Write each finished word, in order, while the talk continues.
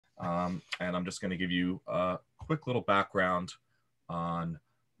and I'm just going to give you a quick little background on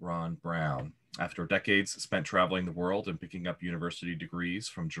Ron Brown. After decades spent traveling the world and picking up university degrees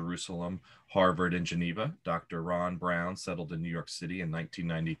from Jerusalem, Harvard, and Geneva, Dr. Ron Brown settled in New York City in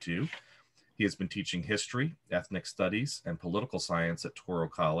 1992. He has been teaching history, ethnic studies, and political science at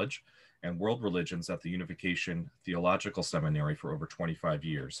Touro College and world religions at the Unification Theological Seminary for over 25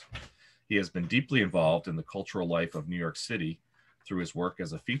 years. He has been deeply involved in the cultural life of New York City through his work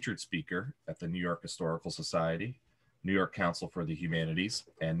as a featured speaker at the New York Historical Society, New York Council for the Humanities,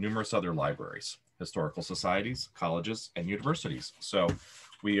 and numerous other libraries, historical societies, colleges, and universities. So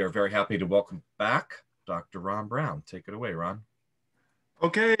we are very happy to welcome back Dr. Ron Brown. Take it away, Ron.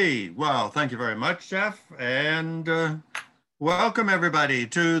 Okay, well, thank you very much, Jeff, and welcome everybody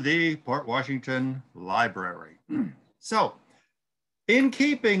to the Port Washington Library. So, in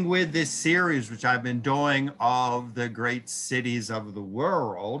keeping with this series, which I've been doing of the great cities of the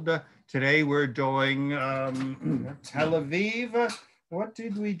world, today we're doing Tel Aviv. What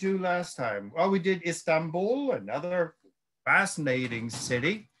did we do last time? Well, we did Istanbul, another fascinating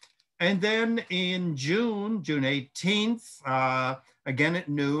city. And then in June 18th, again at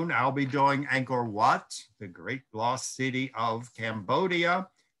noon, I'll be doing Angkor Wat, the great lost city of Cambodia.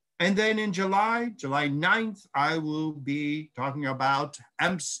 And then in July 9th, I will be talking about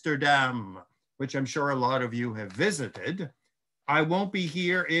Amsterdam, which I'm sure a lot of you have visited. I won't be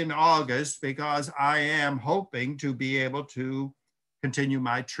here in August because I am hoping to be able to continue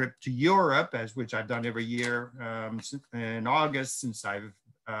my trip to Europe, which I've done every year in August since I've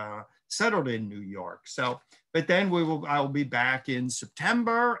settled in New York. So, but then I'll be back in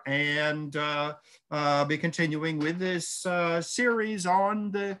September and be continuing with this series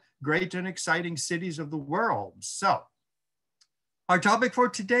on the great and exciting cities of the world. So, our topic for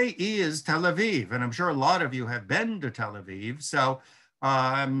today is Tel Aviv, and I'm sure a lot of you have been to Tel Aviv. So,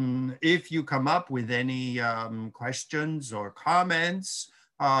 if you come up with any questions or comments,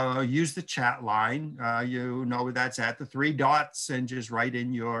 use the chat line. You know that's at the 3 dots, and just write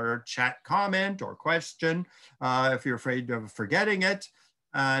in your chat comment or question if you're afraid of forgetting it.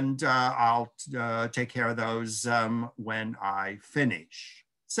 And I'll take care of those when I finish.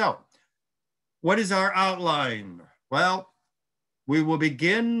 So, what is our outline? Well, we will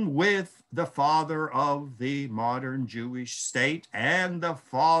begin with the father of the modern Jewish state and the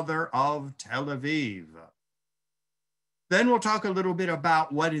father of Tel Aviv. Then we'll talk a little bit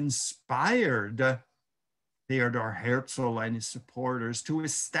about what inspired Theodor Herzl and his supporters to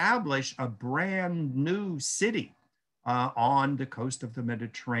establish a brand new city on the coast of the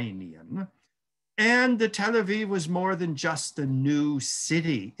Mediterranean. And the Tel Aviv was more than just a new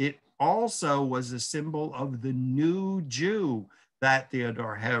city. It also was a symbol of the new Jew that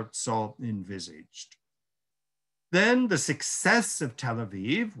Theodor Herzl envisaged. Then the success of Tel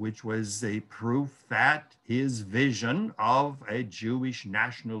Aviv, which was a proof that his vision of a Jewish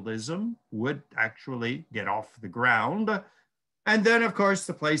nationalism would actually get off the ground. And then, of course,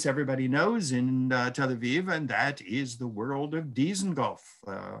 the place everybody knows in Tel Aviv, and that is the world of Dizengoff.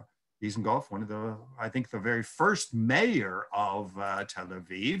 Dizengoff, one of the, I think, the very first mayor of Tel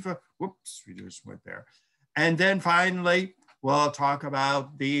Aviv. Whoops, we just went there. And then finally, we'll talk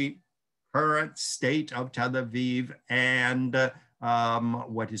about the current state of Tel Aviv and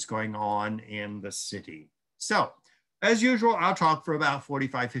what is going on in the city. So, as usual, I'll talk for about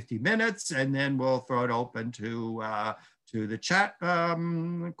 45, 50 minutes, and then we'll throw it open to the chat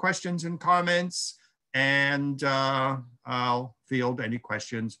questions and comments, and I'll field any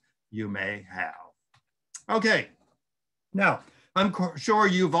questions you may have. Okay, now, I'm sure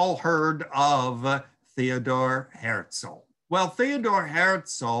you've all heard of Theodor Herzl. Well, Theodor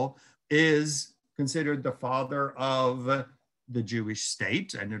Herzl is considered the father of the Jewish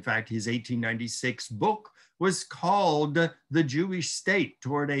state. And in fact, his 1896 book was called The Jewish State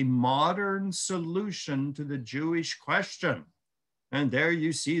Toward a Modern Solution to the Jewish Question. And there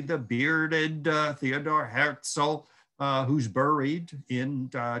you see the bearded Theodor Herzl, who's buried in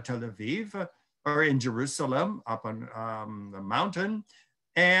Tel Aviv, or in Jerusalem, up on the mountain.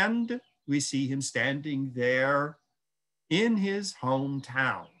 And we see him standing there in his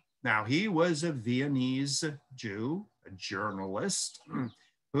hometown. Now, he was a Viennese Jew, a journalist,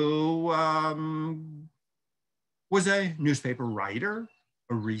 who was a newspaper writer,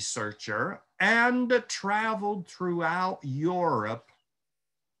 a researcher, and traveled throughout Europe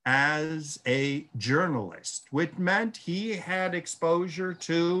as a journalist, which meant he had exposure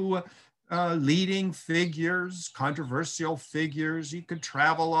to leading figures, controversial figures. He could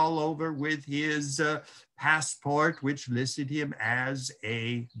travel all over with his passport, which listed him as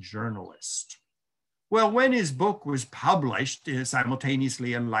a journalist. Well, when his book was published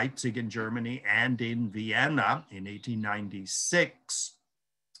simultaneously in Leipzig in Germany and in Vienna in 1896,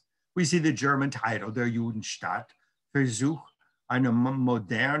 we see the German title, Der Judenstaat, Versuch einer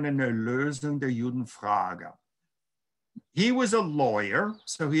modernen Lösung der Judenfrage. He was a lawyer,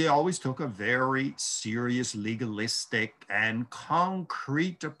 so he always took a very serious, legalistic, and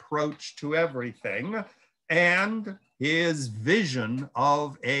concrete approach to everything. And his vision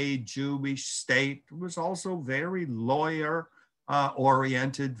of a Jewish state was also very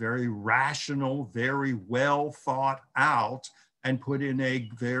lawyer-oriented, very rational, very well thought out, and put in a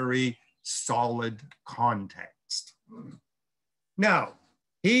very solid context. Now,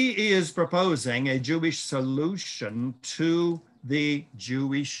 he is proposing a Jewish solution to the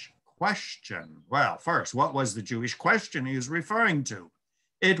Jewish question. Well, first, what was the Jewish question he was referring to?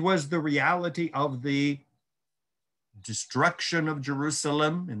 It was the reality of the destruction of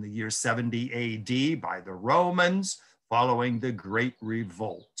Jerusalem in the year 70 AD by the Romans following the Great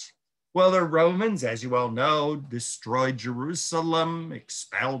Revolt. Well, the Romans, as you all know, destroyed Jerusalem,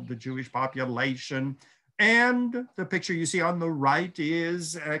 expelled the Jewish population. And the picture you see on the right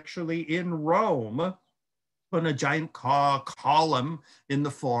is actually in Rome on a giant column in the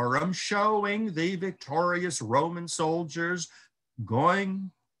Forum showing the victorious Roman soldiers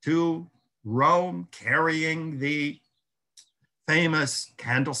going to Rome carrying the famous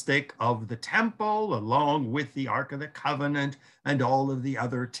candlestick of the temple along with the Ark of the Covenant and all of the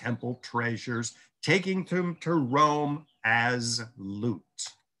other temple treasures, taking them to Rome as loot.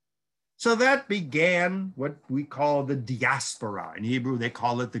 So that began what we call the diaspora. In Hebrew, they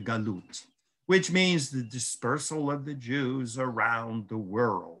call it the galut, which means the dispersal of the Jews around the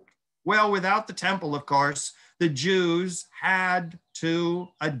world. Well, without the temple, of course, the Jews had to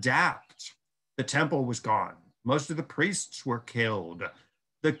adapt. The temple was gone. Most of the priests were killed.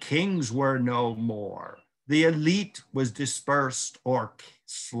 The kings were no more. The elite was dispersed or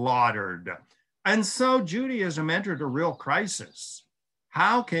slaughtered. And so Judaism entered a real crisis.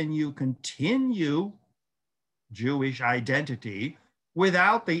 How can you continue Jewish identity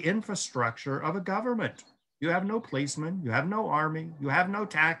without the infrastructure of a government? You have no policemen, you have no army, you have no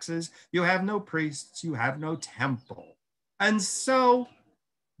taxes, you have no priests, you have no temple. And so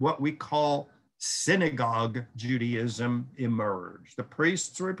what we call synagogue Judaism emerged. The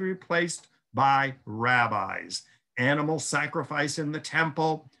priests were replaced by rabbis. Animal sacrifice in the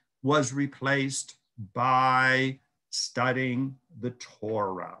temple was replaced by studying the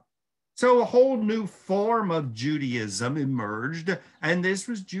Torah. So a whole new form of Judaism emerged, and this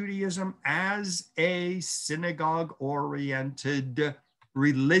was Judaism as a synagogue-oriented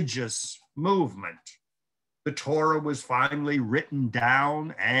religious movement. The Torah was finally written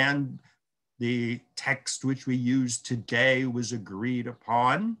down, and the text which we use today was agreed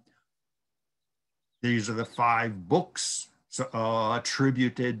upon. These are the 5 books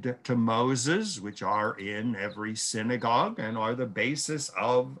attributed to Moses, which are in every synagogue and are the basis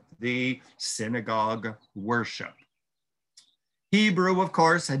of the synagogue worship. Hebrew, of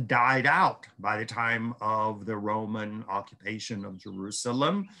course, had died out by the time of the Roman occupation of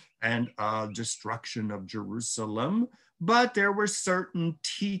Jerusalem and destruction of Jerusalem. But there were certain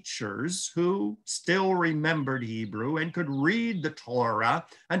teachers who still remembered Hebrew and could read the Torah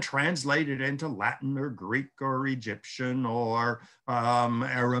and translate it into Latin or Greek or Egyptian or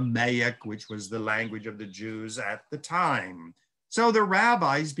Aramaic, which was the language of the Jews at the time. So the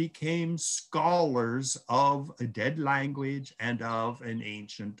rabbis became scholars of a dead language and of an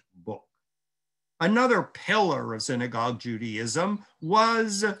ancient book. Another pillar of synagogue Judaism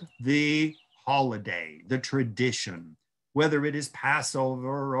was the holiday, the tradition. Whether it is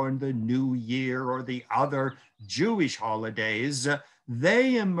Passover or the New Year or the other Jewish holidays,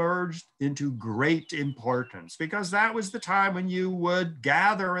 they emerged into great importance because that was the time when you would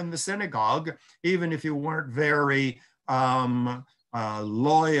gather in the synagogue, even if you weren't very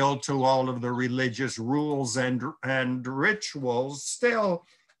loyal to all of the religious rules and rituals. Still,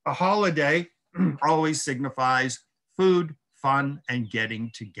 a holiday always signifies food, fun, and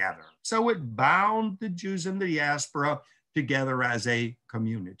getting together. So it bound the Jews in the diaspora together as a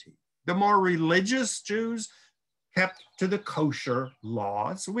community. The more religious Jews kept to the kosher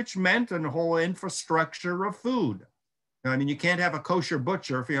laws, which meant a whole infrastructure of food. I mean, you can't have a kosher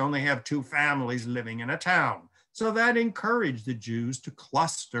butcher if you only have 2 families living in a town. So that encouraged the Jews to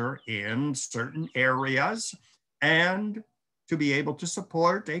cluster in certain areas and to be able to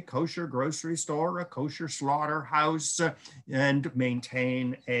support a kosher grocery store, a kosher slaughterhouse, and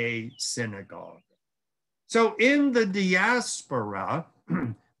maintain a synagogue. So in the diaspora,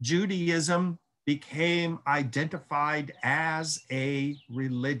 Judaism became identified as a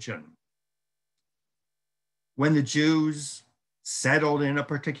religion. When the Jews settled in a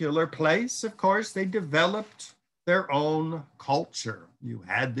particular place, of course, they developed their own culture. You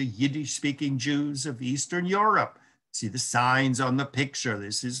had the Yiddish-speaking Jews of Eastern Europe. See the signs on the picture.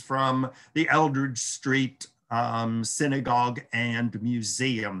 This is from the Eldridge Street Synagogue and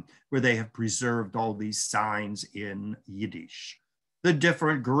Museum, where they have preserved all these signs in Yiddish. The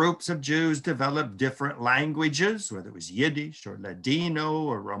different groups of Jews developed different languages, whether it was Yiddish or Ladino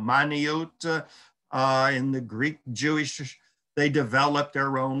or Romaniot. In the Greek Jewish, they developed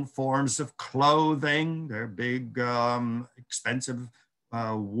their own forms of clothing, their big, expensive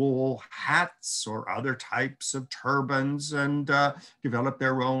wool hats or other types of turbans, and developed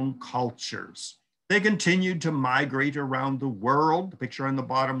their own cultures. They continued to migrate around the world. The picture on the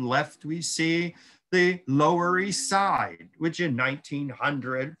bottom left, we see the Lower East Side, which in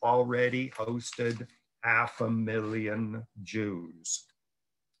 1900 already hosted 500,000 Jews.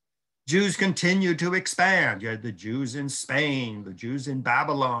 Jews continued to expand. You had the Jews in Spain, the Jews in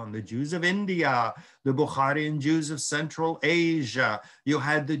Babylon, the Jews of India, the Bukharian Jews of Central Asia. You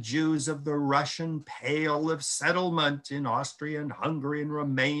had the Jews of the Russian Pale of Settlement in Austria and Hungary and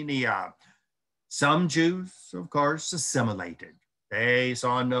Romania. Some Jews, of course, assimilated. They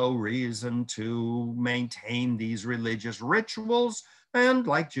saw no reason to maintain these religious rituals. And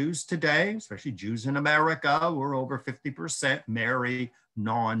like Jews today, especially Jews in America, where over 50% marry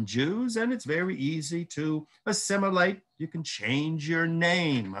non-Jews, and it's very easy to assimilate. You can change your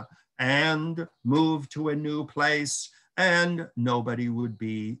name and move to a new place, and nobody would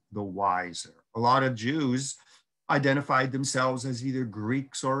be the wiser. A lot of Jews identified themselves as either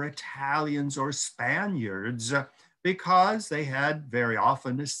Greeks or Italians or Spaniards because they had very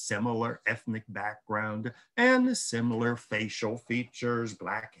often a similar ethnic background and similar facial features,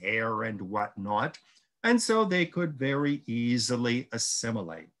 black hair and whatnot. And so they could very easily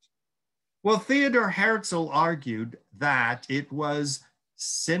assimilate. Well, Theodor Herzl argued that it was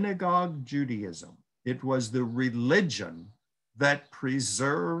synagogue Judaism. It was the religion that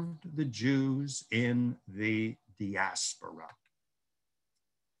preserved the Jews in the diaspora.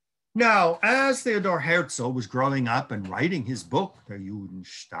 Now, as Theodor Herzl was growing up and writing his book, Der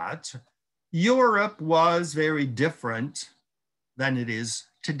Judenstaat, Europe was very different than it is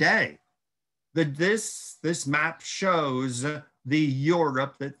today. This map shows the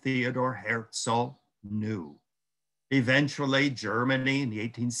Europe that Theodor Herzl knew. Eventually, Germany in the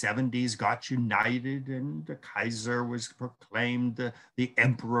 1870s got united and the Kaiser was proclaimed the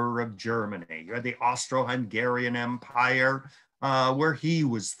Emperor of Germany. You had the Austro-Hungarian Empire, where he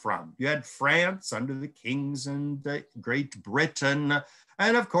was from. You had France under the kings and Great Britain,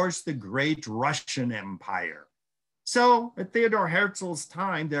 and of course, the great Russian Empire. So at Theodor Herzl's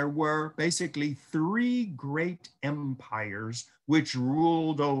time, there were basically three great empires which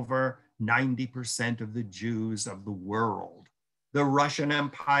ruled over 90% of the Jews of the world: the Russian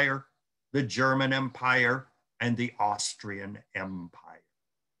Empire, the German Empire, and the Austrian Empire.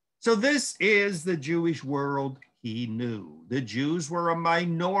 So this is the Jewish world he knew. The Jews were a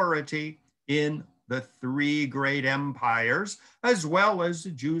minority in the three great empires, as well as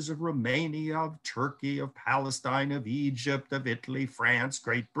the Jews of Romania, of Turkey, of Palestine, of Egypt, of Italy, France,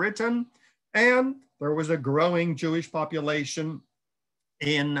 Great Britain, and there was a growing Jewish population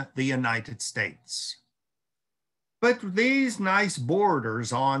in the United States. But these nice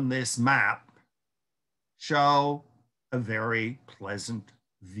borders on this map show a very pleasant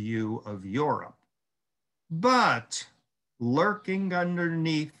view of Europe. But lurking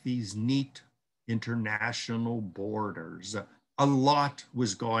underneath these neat international borders, a lot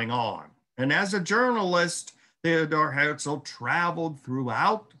was going on. And as a journalist, Theodor Herzl traveled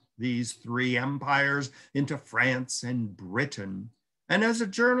throughout these three empires into France and Britain. And as a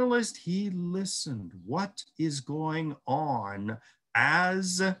journalist, he listened. What is going on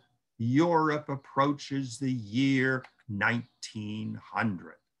as Europe approaches the year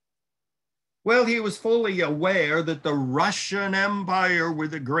 1900? Well, he was fully aware that the Russian Empire, with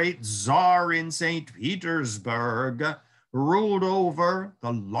the great Tsar in St. Petersburg, ruled over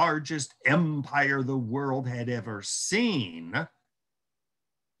the largest empire the world had ever seen.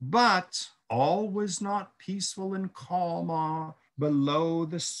 But all was not peaceful and calm below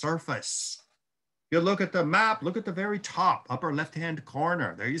the surface. You look at the map, look at the very top, upper left-hand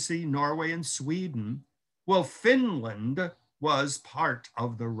corner. There you see Norway and Sweden. Well, Finland was part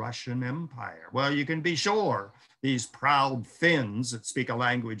of the Russian Empire. Well, you can be sure these proud Finns that speak a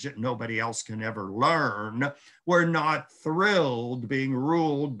language that nobody else can ever learn were not thrilled being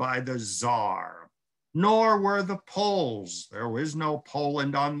ruled by the Tsar. Nor were the Poles. There was no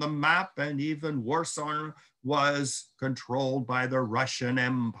Poland on the map, and even Warsaw was controlled by the Russian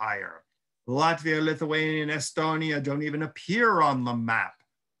Empire. Latvia, Lithuania, and Estonia don't even appear on the map.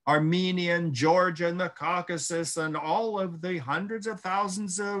 Armenia and Georgia and the Caucasus and all of the hundreds of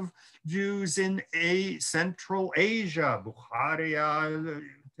thousands of Jews in Central Asia, Bukharia,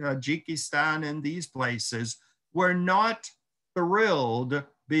 Tajikistan, and these places were not thrilled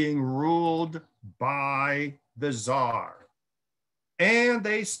being ruled by the Tsar. And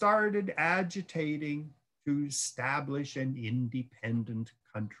they started agitating to establish an independent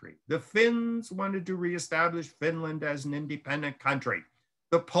country. The Finns wanted to reestablish Finland as an independent country.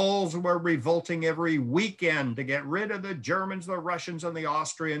 The Poles were revolting every weekend to get rid of the Germans, the Russians, and the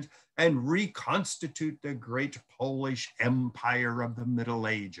Austrians and reconstitute the great Polish Empire of the Middle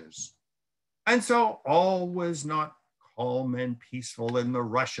Ages. And so all was not calm and peaceful in the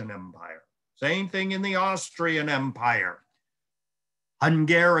Russian Empire. Same thing in the Austrian Empire.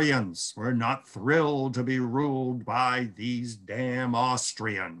 Hungarians were not thrilled to be ruled by these damn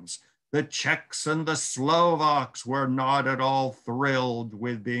Austrians. The Czechs and the Slovaks were not at all thrilled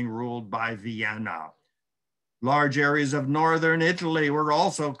with being ruled by Vienna. Large areas of northern Italy were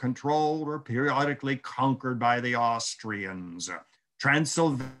also controlled or periodically conquered by the Austrians.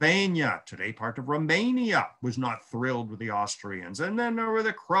 Transylvania, today part of Romania, was not thrilled with the Austrians. And then there were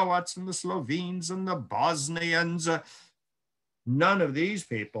the Croats and the Slovenes and the Bosnians. None of these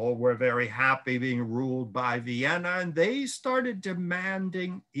people were very happy being ruled by Vienna, and they started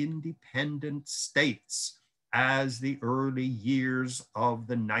demanding independent states as the early years of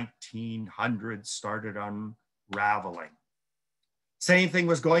the 1900s started unraveling. Same thing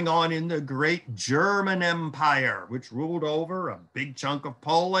was going on in the great German Empire, which ruled over a big chunk of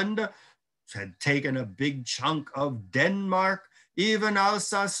Poland, had taken a big chunk of Denmark, even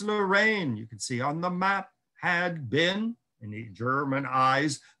Alsace-Lorraine, you can see on the map, had been, in the German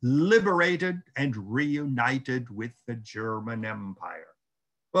eyes, liberated and reunited with the German Empire.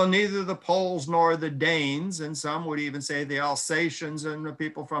 Well, neither the Poles nor the Danes, and some would even say the Alsatians and the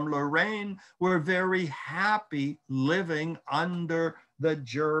people from Lorraine, were very happy living under the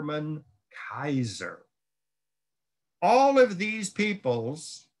German Kaiser. All of these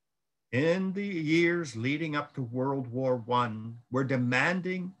peoples in the years leading up to World War I were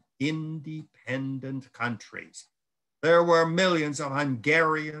demanding independent countries. There were millions of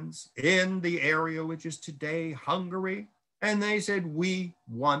Hungarians in the area which is today Hungary, and they said, we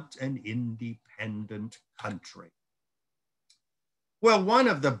want an independent country. Well, one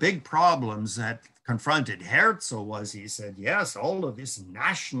of the big problems that confronted Herzl was, he said, yes, all of this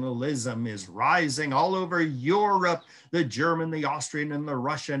nationalism is rising all over Europe. The German, the Austrian, and the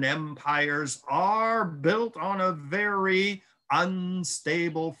Russian empires are built on a very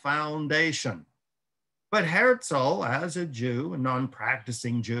unstable foundation. But Herzl, as a Jew, a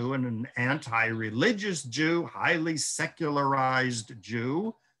non-practicing Jew, and an anti-religious Jew, highly secularized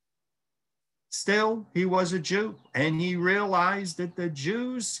Jew, still, he was a Jew, and he realized that the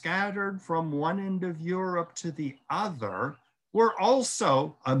Jews scattered from one end of Europe to the other were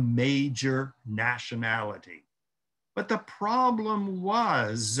also a major nationality. But the problem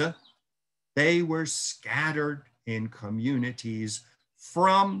was they were scattered in communities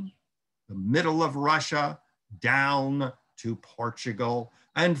from the middle of Russia down to Portugal,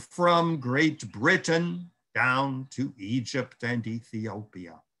 and from Great Britain down to Egypt and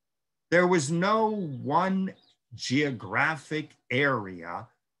Ethiopia. There was no one geographic area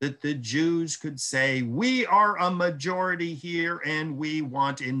that the Jews could say, we are a majority here and we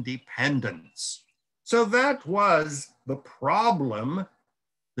want independence. So that was the problem,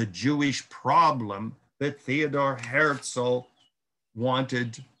 the Jewish problem that Theodor Herzl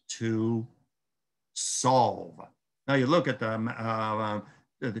wanted to solve. Now you look at the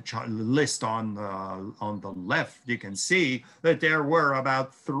list on the left, you can see that there were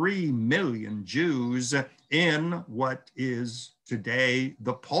about 3 million Jews in what is today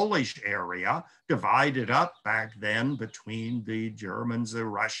the Polish area, divided up back then between the Germans, the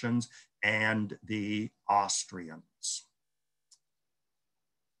Russians, and the Austrians.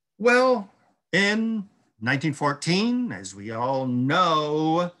 Well, in 1914, as we all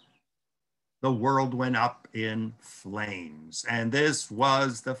know, the world went up in flames, and this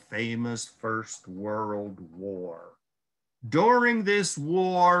was the famous First World War. During this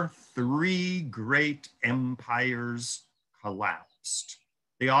war, 3 great empires collapsed: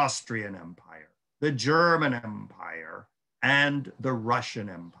 the Austrian Empire, the German Empire, and the Russian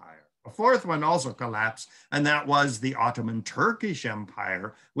Empire. A 4th one also collapsed, and that was the Ottoman Turkish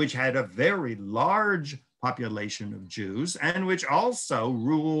Empire, which had a very large population of Jews and which also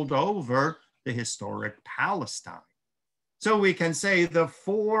ruled over the historic Palestine. So we can say the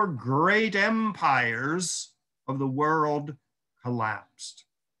 4 great empires of the world collapsed.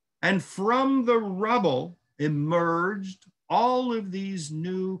 And from the rubble emerged all of these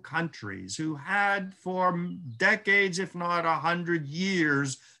new countries who had for decades, if not 100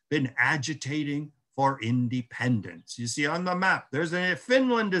 years, been agitating for independence. You see on the map,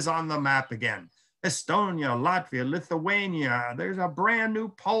 Finland is on the map again. Estonia, Latvia, Lithuania, there's a brand new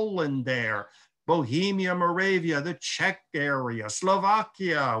Poland there. Bohemia, Moravia, the Czech area,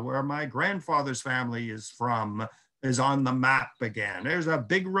 Slovakia, where my grandfather's family is from, is on the map again. There's a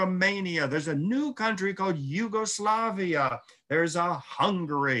big Romania. There's a new country called Yugoslavia. There's a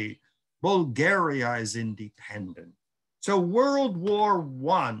Hungary. Bulgaria is independent. So World War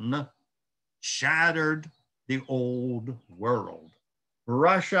I shattered the old world.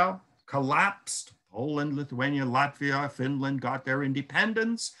 Russia collapsed. Poland, Lithuania, Latvia, Finland got their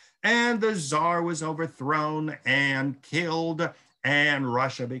independence, and the Tsar was overthrown and killed, and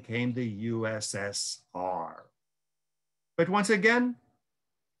Russia became the USSR. But once again,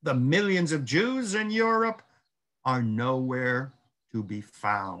 the millions of Jews in Europe are nowhere to be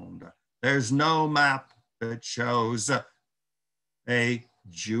found. There's no map that shows a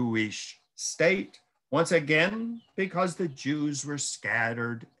Jewish state, once again, because the Jews were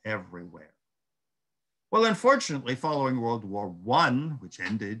scattered everywhere. Well, unfortunately, following World War I, which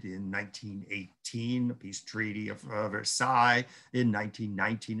ended in 1918, the Peace Treaty of Versailles in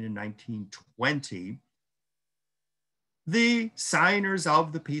 1919 and 1920, the signers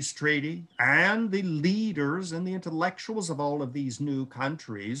of the peace treaty and the leaders and the intellectuals of all of these new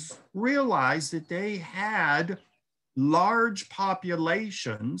countries realized that they had large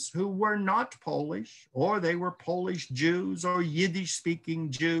populations who were not Polish, or they were Polish Jews or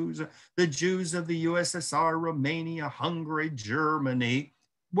Yiddish-speaking Jews. The Jews of the USSR, Romania, Hungary, Germany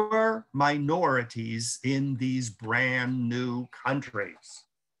were minorities in these brand new countries.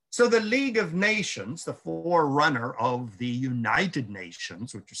 So the League of Nations, the forerunner of the United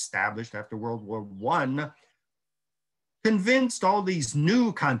Nations, which was established after World War I, convinced all these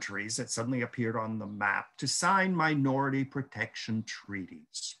new countries that suddenly appeared on the map to sign minority protection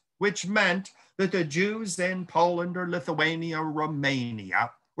treaties, which meant that the Jews in Poland or Lithuania or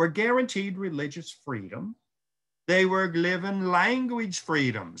Romania were guaranteed religious freedom. They were given language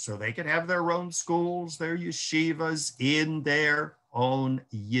freedom, so they could have their own schools, their yeshivas in their own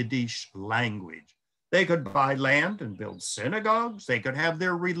Yiddish language. They could buy land and build synagogues. They could have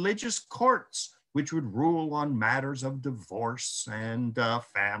their religious courts, which would rule on matters of divorce and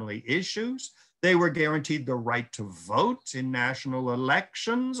family issues. They were guaranteed the right to vote in national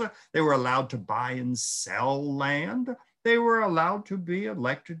elections. They were allowed to buy and sell land. They were allowed to be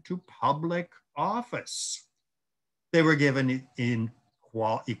elected to public office. They were given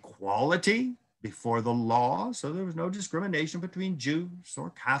equality before the law, so there was no discrimination between Jews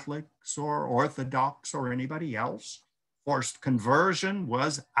or Catholics or Orthodox or anybody else. Forced conversion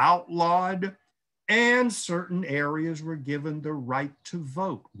was outlawed, and certain areas were given the right to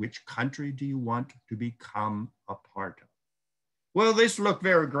vote. Which country do you want to become a part of? Well, this looked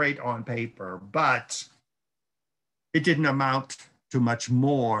very great on paper, but it didn't amount to much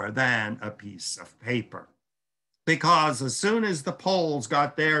more than a piece of paper. Because as soon as the Poles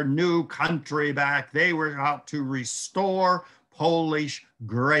got their new country back, they were out to restore Polish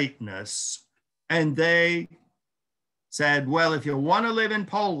greatness. And they said, well, if you want to live in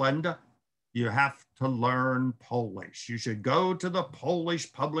Poland, you have to learn Polish. You should go to the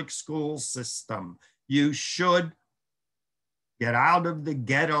Polish public school system. You should get out of the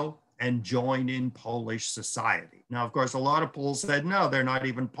ghetto and join in Polish society. Now, of course, a lot of Poles said, no, they're not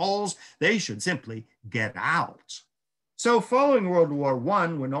even Poles. They should simply get out. So following World War I,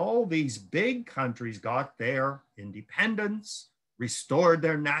 when all these big countries got their independence, restored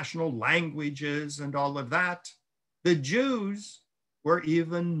their national languages and all of that, the Jews were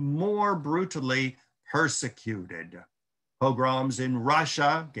even more brutally persecuted. Pogroms in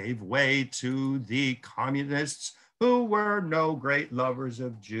Russia gave way to the communists, who were no great lovers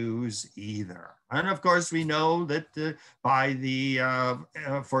of Jews either. And of course, we know that by the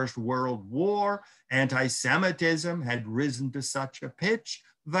First World War, anti-Semitism had risen to such a pitch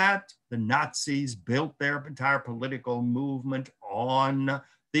that the Nazis built their entire political movement on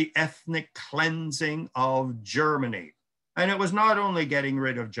the ethnic cleansing of Germany. And it was not only getting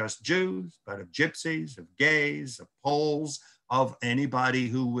rid of just Jews, but of gypsies, of gays, of Poles, of anybody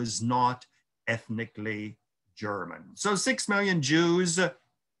who was not ethnically German. So 6 million Jews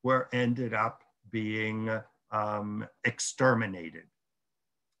were ended up being exterminated.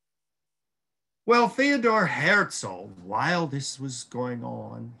 Well, Theodor Herzl, while this was going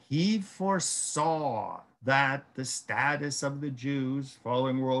on, he foresaw that the status of the Jews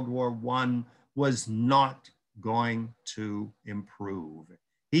following World War I was not going to improve.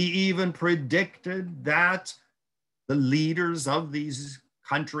 He even predicted that the leaders of these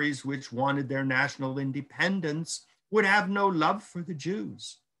countries which wanted their national independence would have no love for the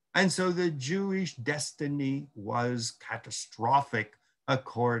Jews. And so the Jewish destiny was catastrophic,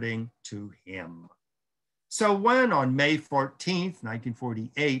 according to him. So when on May 14th,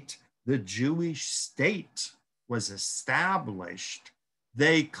 1948, the Jewish state was established,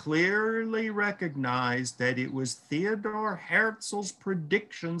 they clearly recognized that it was Theodor Herzl's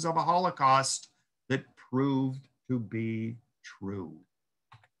predictions of a Holocaust that proved to be true.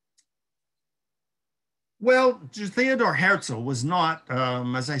 Well, Theodor Herzl was not,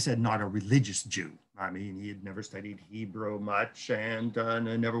 as I said, not a religious Jew. I mean, he had never studied Hebrew much and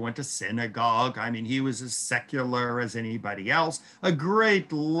never went to synagogue. I mean, he was as secular as anybody else, a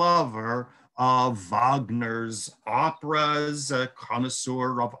great lover of Wagner's operas, a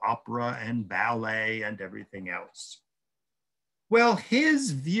connoisseur of opera and ballet and everything else. Well,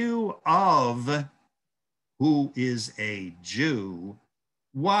 his view of who is a Jew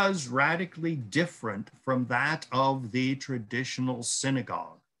was radically different from that of the traditional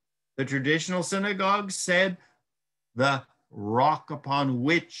synagogue. The traditional synagogue said the rock upon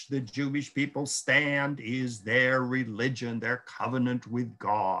which the Jewish people stand is their religion, their covenant with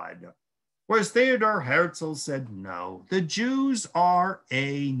God. Whereas Theodor Herzl said, no, the Jews are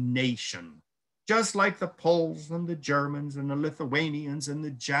a nation, just like the Poles and the Germans and the Lithuanians and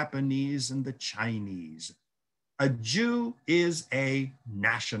the Japanese and the Chinese. A Jew is a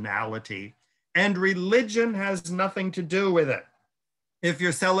nationality, and religion has nothing to do with it. If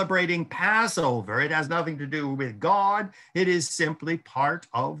you're celebrating Passover, it has nothing to do with God. It is simply part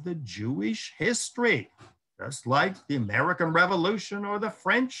of the Jewish history, just like the American Revolution or the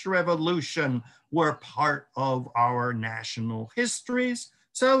French Revolution were part of our national histories.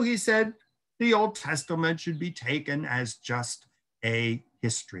 So he said the Old Testament should be taken as just a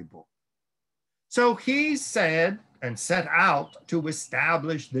history book. So he said and set out to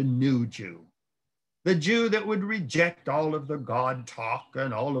establish the new Jew, the Jew that would reject all of the God talk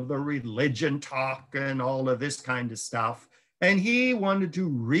and all of the religion talk and all of this kind of stuff. And he wanted to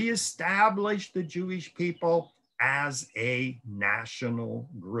reestablish the Jewish people as a national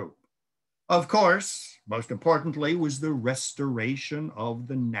group. Of course, most importantly, was the restoration of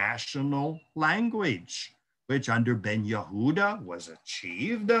the national language, which under Ben Yehuda was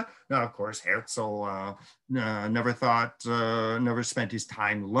achieved. Now, of course, Herzl never spent his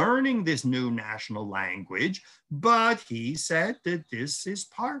time learning this new national language, but he said that this is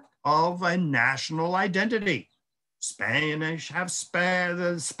part of a national identity. Spain has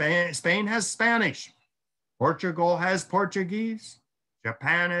Spanish, Portugal has Portuguese,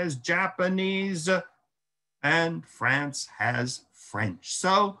 Japan has Japanese, and France has French.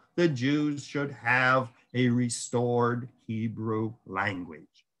 So the Jews should have a restored Hebrew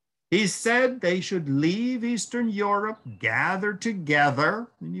language. He said they should leave Eastern Europe, gather together,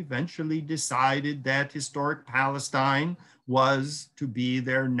 and eventually decided that historic Palestine was to be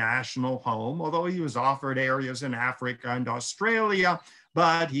their national home, although he was offered areas in Africa and Australia.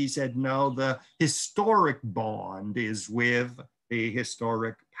 But he said, no, the historic bond is with the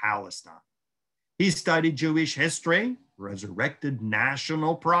historic Palestine. He studied Jewish history, resurrected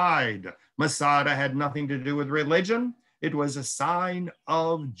national pride. Masada had nothing to do with religion. It was a sign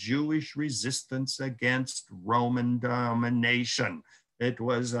of Jewish resistance against Roman domination. It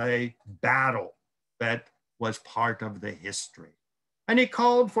was a battle that was part of the history. And he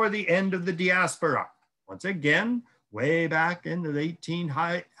called for the end of the diaspora. Once again, way back in the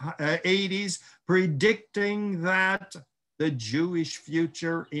 1880s, predicting that the Jewish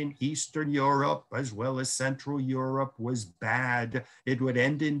future in Eastern Europe, as well as Central Europe, was bad. It would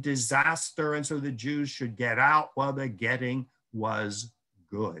end in disaster, and so the Jews should get out while the getting was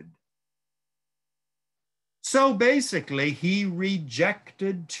good. So basically, he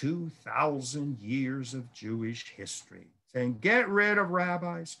rejected 2,000 years of Jewish history, saying, get rid of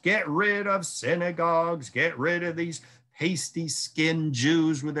rabbis, get rid of synagogues, get rid of these pasty-skinned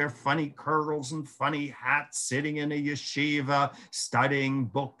Jews with their funny curls and funny hats sitting in a yeshiva studying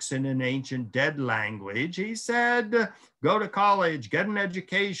books in an ancient dead language. He said, go to college, get an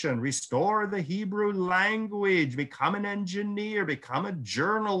education, restore the Hebrew language, become an engineer, become a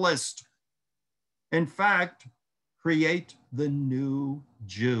journalist. In fact, create the new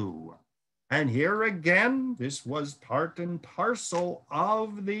Jew. And here again, this was part and parcel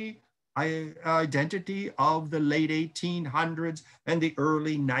of the identity of the late 1800s and the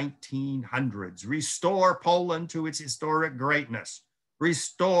early 1900s. Restore Poland to its historic greatness,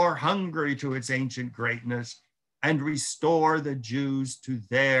 restore Hungary to its ancient greatness, and restore the Jews to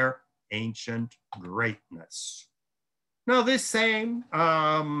their ancient greatness. Now, this same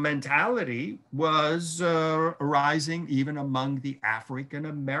mentality was arising even among the African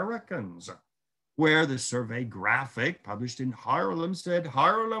Americans, where the survey graphic published in Harlem said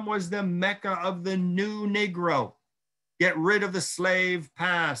Harlem was the Mecca of the new Negro. Get rid of the slave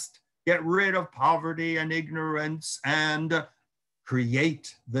past, get rid of poverty and ignorance, and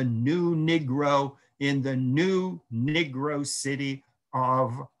create the new Negro in the new Negro city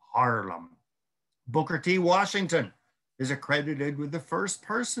of Harlem. Booker T. Washington is accredited with the first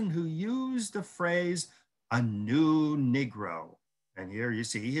person who used the phrase a new Negro. And here you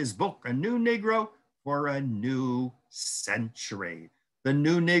see his book, A New Negro for a New Century. The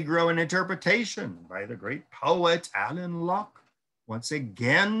New Negro, an interpretation by the great poet Alan Locke, once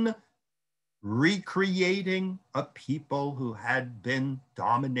again recreating a people who had been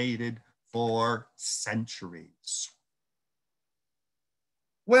dominated for centuries.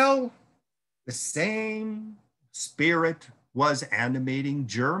 Well, the same spirit was animating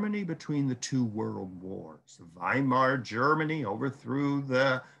Germany between the two world wars. Weimar Germany overthrew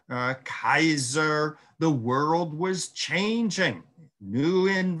the Kaiser. The world was changing. New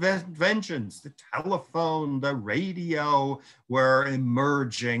inventions, the telephone, the radio were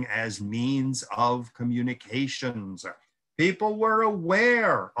emerging as means of communications. People were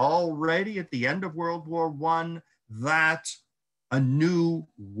aware already at the end of World War I that a new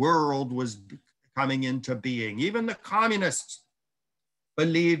world was coming into being. Even the communists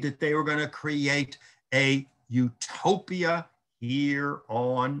believed that they were going to create a utopia here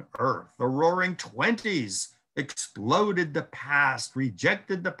on Earth. The Roaring Twenties exploded the past,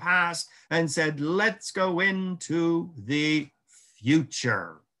 rejected the past, and said, let's go into the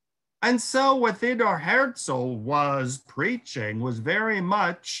future. And so what Theodor Herzl was preaching was very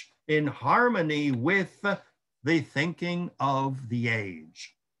much in harmony with the thinking of the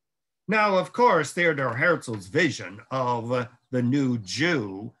age. Now, of course, Theodor Herzl's vision of the new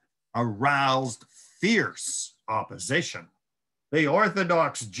Jew aroused fierce opposition. The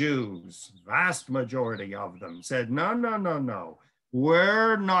Orthodox Jews, vast majority of them, said, no, no, no, no.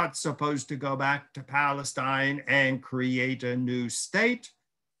 We're not supposed to go back to Palestine and create a new state.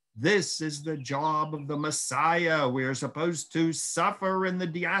 This is the job of the Messiah. We're supposed to suffer in the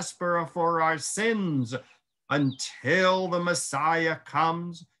diaspora for our sins. Until the Messiah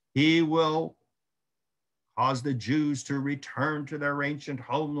comes, he will cause the Jews to return to their ancient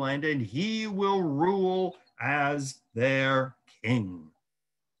homeland, and he will rule as their king.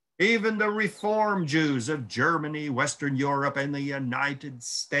 Even the Reform Jews of Germany, Western Europe, and the United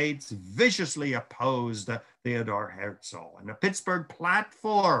States viciously opposed Theodor Herzl. And the Pittsburgh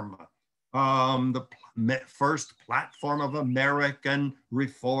Platform, the first platform of American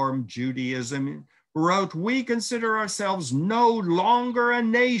Reform Judaism, wrote, we consider ourselves no longer a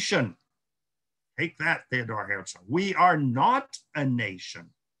nation. Take that, Theodor Herzl. We are not a nation.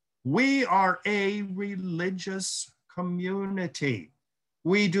 We are a religious community.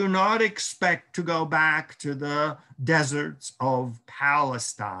 We do not expect to go back to the deserts of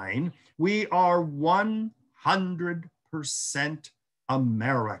Palestine. We are 100%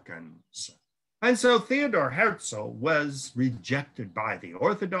 Americans. And so Theodor Herzl was rejected by the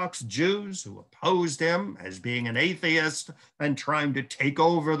Orthodox Jews who opposed him as being an atheist and trying to take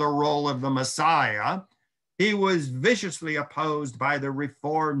over the role of the Messiah. He was viciously opposed by the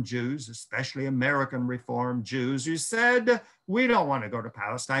Reform Jews, especially American Reform Jews, who said, we don't want to go to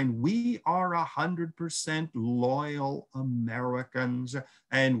Palestine. We are 100% loyal Americans,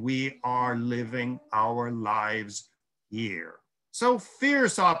 and we are living our lives here. So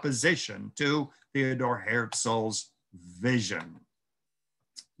fierce opposition to Theodor Herzl's vision.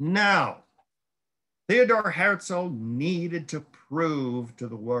 Now, Theodor Herzl needed to prove to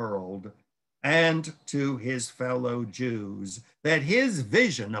the world and to his fellow Jews that his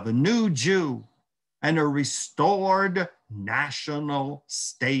vision of a new Jew and a restored national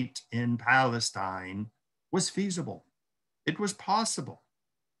state in Palestine was feasible. It was possible.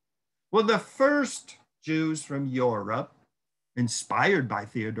 Well, the first Jews from Europe, inspired by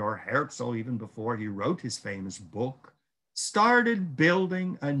Theodor Herzl even before he wrote his famous book, started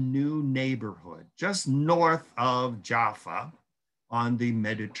building a new neighborhood just north of Jaffa on the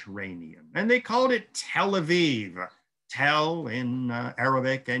Mediterranean. And they called it Tel Aviv. Tel in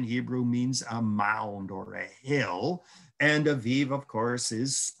Arabic and Hebrew means a mound or a hill. And Aviv, of course,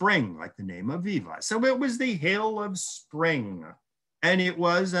 is spring, like the name Aviva. So it was the hill of spring. And it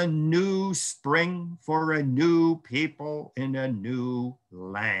was a new spring for a new people in a new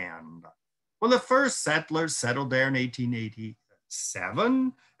land. Well, the first settlers settled there in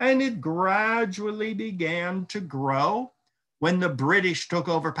 1887, and it gradually began to grow. When the British took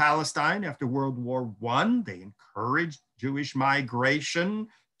over Palestine after World War I, they encouraged Jewish migration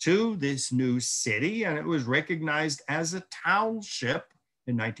to this new city, and it was recognized as a township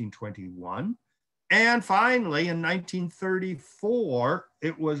in 1921. And finally, in 1934,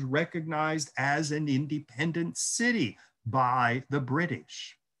 it was recognized as an independent city by the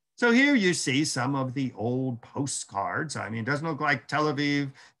British. So here you see some of the old postcards. I mean, it doesn't look like Tel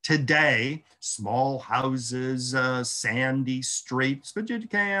Aviv today, small houses, sandy streets, but you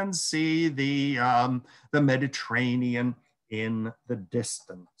can see the Mediterranean in the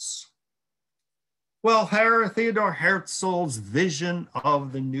distance. Well, Theodor Herzl's vision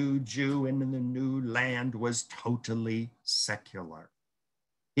of the new Jew and the new land was totally secular.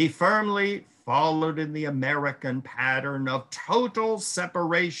 He firmly followed in the American pattern of total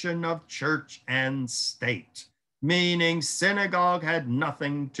separation of church and state, meaning synagogue had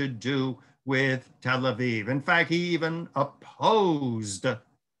nothing to do with Tel Aviv. In fact, he even opposed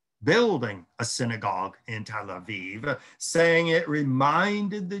building a synagogue in Tel Aviv, saying it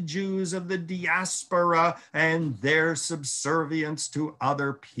reminded the Jews of the diaspora and their subservience to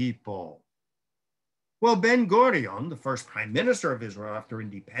other people. Well, Ben-Gurion, the first prime minister of Israel after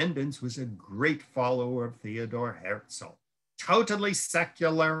independence, was a great follower of Theodor Herzl, totally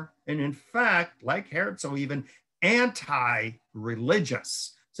secular, and in fact, like Herzl, even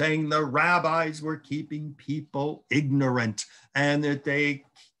anti-religious, saying the rabbis were keeping people ignorant and that they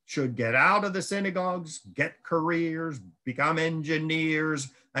should get out of the synagogues, get careers, become engineers,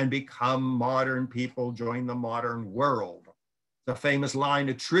 and become modern people, join the modern world. The famous line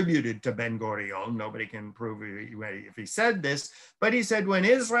attributed to Ben-Gurion, nobody can prove if he said this, but he said, when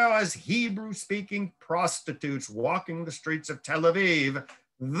Israel has Hebrew-speaking prostitutes walking the streets of Tel Aviv,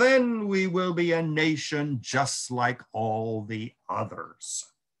 then we will be a nation just like all the others.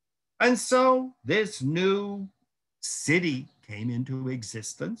 And so this new city came into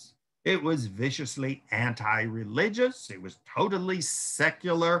existence. It was viciously anti-religious. It was totally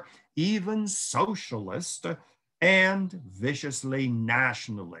secular, even socialist, and viciously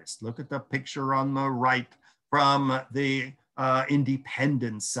nationalist. Look at the picture on the right from the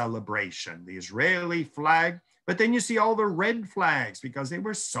independence celebration, the Israeli flag, but then you see all the red flags because they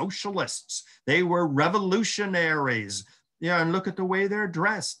were socialists. They were revolutionaries. Yeah, and look at the way they're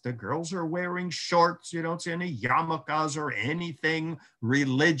dressed. The girls are wearing shorts. You don't see any yarmulkes or anything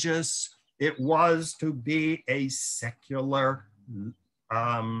religious. It was to be a secular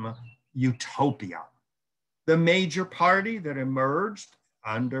utopia. The major party that emerged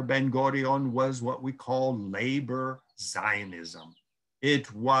under Ben-Gurion was what we call labor Zionism.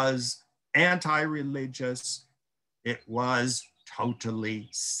 It was anti-religious. It was totally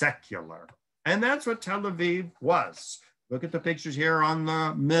secular. And that's what Tel Aviv was. Look at the pictures here on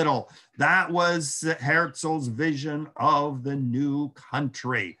the middle. That was Herzl's vision of the new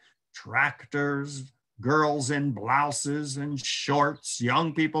country. Tractors, girls in blouses and shorts,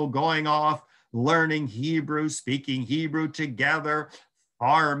 young people going off, learning Hebrew, speaking Hebrew together,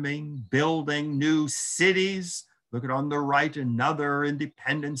 farming, building new cities. Look at on the right, another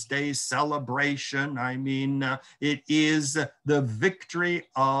Independence Day celebration. I mean, it is the victory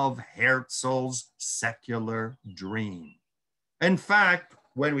of Herzl's secular dream. In fact,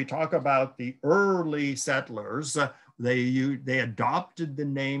 when we talk about the early settlers, they adopted the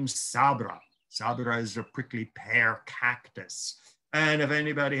name Sabra. Sabra is a prickly pear cactus. And if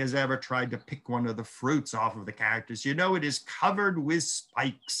anybody has ever tried to pick one of the fruits off of the cactus, you know it is covered with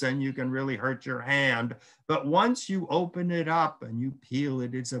spikes and you can really hurt your hand. But once you open it up and you peel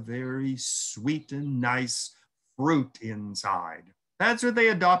it, it's a very sweet and nice fruit inside. That's what they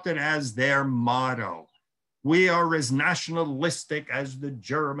adopted as their motto. We are as nationalistic as the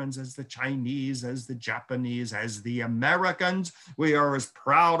Germans, as the Chinese, as the Japanese, as the Americans. We are as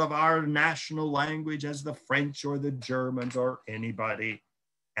proud of our national language as the French or the Germans or anybody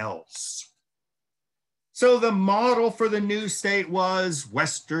else. So the model for the new state was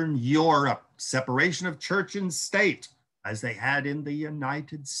Western Europe, separation of church and state, as they had in the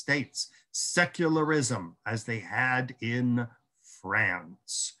United States, secularism, as they had in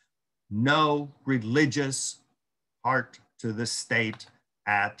France. No religious part to the state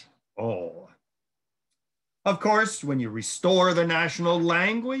at all. Of course, when you restore the national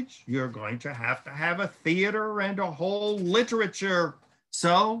language, you're going to have a theater and a whole literature.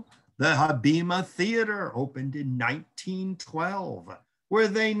 So the Habima Theater opened in 1912, where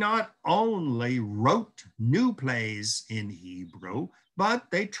they not only wrote new plays in Hebrew, but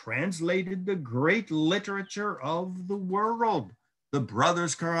they translated the great literature of the world. The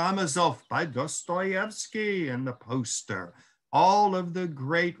Brothers Karamazov by Dostoevsky in the poster. All of the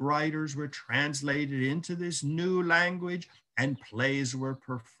great writers were translated into this new language and plays were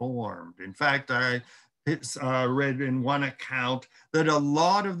performed. In fact, I read in one account that a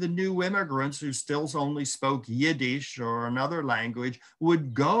lot of the new immigrants who still only spoke Yiddish or another language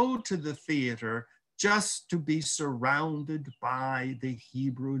would go to the theater just to be surrounded by the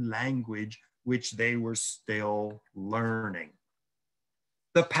Hebrew language, which they were still learning.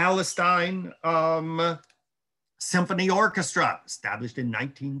 The Palestine Symphony Orchestra, established in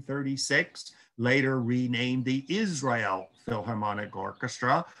 1936, later renamed the Israel Philharmonic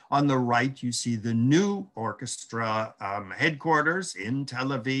Orchestra. On the right, you see the new orchestra headquarters in Tel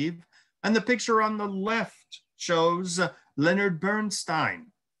Aviv. And the picture on the left shows Leonard Bernstein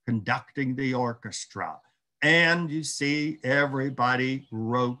conducting the orchestra. And you see everybody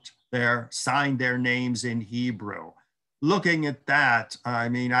signed their names in Hebrew. Looking at that, I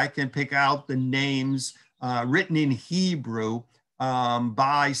mean, I can pick out the names written in Hebrew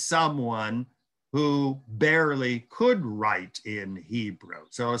by someone who barely could write in Hebrew.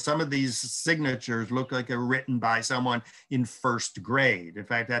 So some of these signatures look like they're written by someone in first grade. In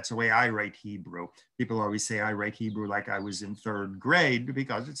fact, that's the way I write Hebrew. People always say I write Hebrew like I was in third grade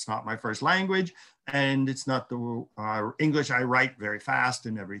because it's not my first language and it's not the English I write very fast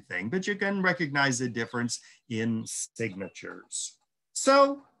and everything, but you can recognize the difference in signatures.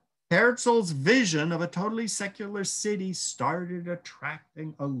 So Herzl's vision of a totally secular city started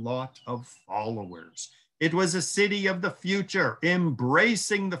attracting a lot of followers. It was a city of the future,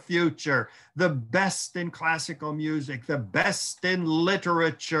 embracing the future, the best in classical music, the best in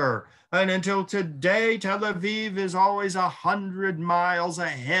literature. And until today, Tel Aviv is always 100 miles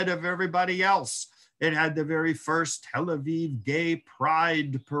ahead of everybody else. It had the very first Tel Aviv Gay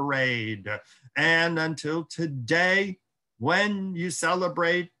Pride Parade. And until today, when you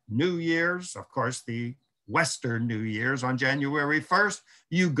celebrate New Year's, of course, the Western New Year's on January 1st,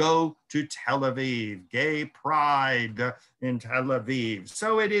 you go to Tel Aviv, Gay Pride in Tel Aviv.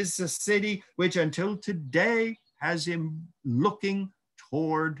 So it is a city which until today has him looking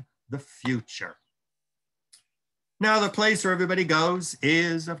toward the future. Now, the place where everybody goes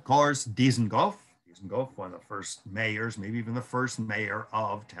is, of course, Dizengoff. Dizengoff, one of the first mayors, maybe even the first mayor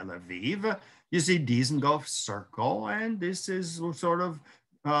of Tel Aviv. You see Dizengoff Circle, and this is sort of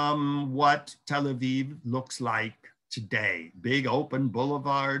what Tel Aviv looks like today. Big open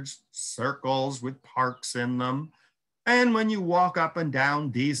boulevards, circles with parks in them. And when you walk up and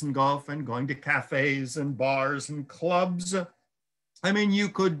down Dizengoff and going to cafes and bars and clubs, I mean, you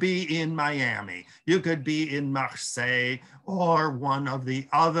could be in Miami, you could be in Marseille, or one of the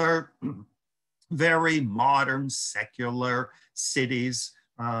other very modern secular cities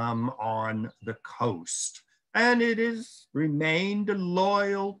on the coast. And it has remained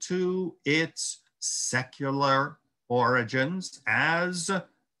loyal to its secular origins as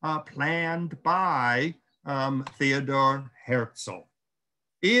planned by Theodor Herzl.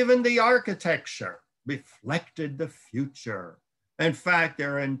 Even the architecture reflected the future. In fact,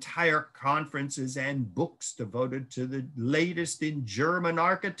 there are entire conferences and books devoted to the latest in German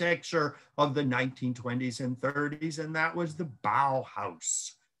architecture of the 1920s and 30s, and that was the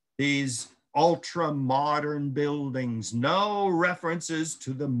Bauhaus. These ultra-modern buildings, no references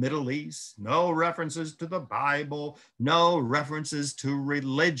to the Middle East, no references to the Bible, no references to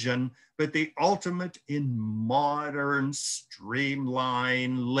religion, but the ultimate in modern,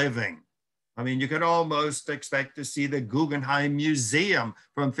 streamlined living. I mean, you could almost expect to see the Guggenheim Museum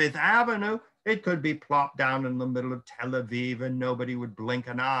from Fifth Avenue. It could be plopped down in the middle of Tel Aviv and nobody would blink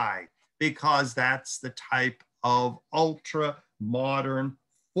an eye, because that's the type of ultra-modern,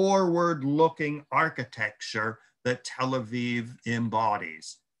 forward-looking architecture that Tel Aviv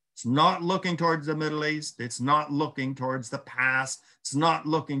embodies. It's not looking towards the Middle East. It's not looking towards the past. It's not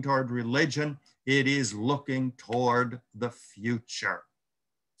looking toward religion. It is looking toward the future.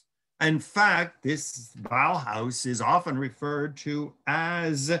 In fact, this Bauhaus is often referred to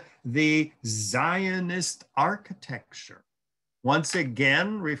as the Zionist architecture. Once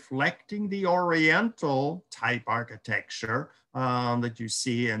again, reflecting the Oriental type architecture that you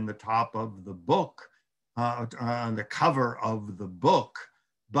see in the top of the book, on the cover of the book,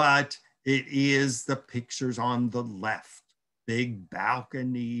 but it is the pictures on the left. Big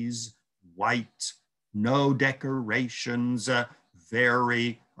balconies, white, no decorations,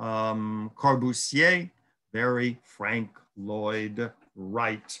 very Corbusier, very Frank Lloyd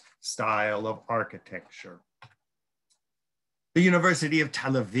Wright style of architecture. The University of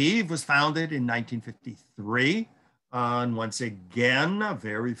Tel Aviv was founded in 1953, and once again, a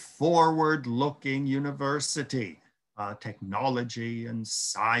very forward-looking university. technology and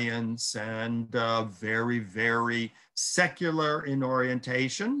science, and very, very secular in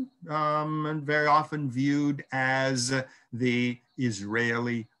orientation, and very often viewed as the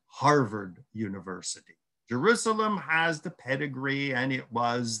Israeli Harvard University. Jerusalem has the pedigree, and it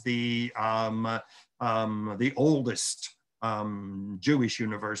was the oldest Jewish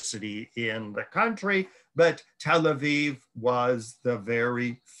university in the country, but Tel Aviv was the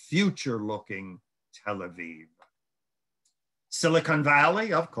very future-looking Tel Aviv. Silicon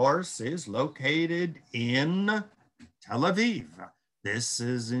Valley, of course, is located in Tel Aviv. This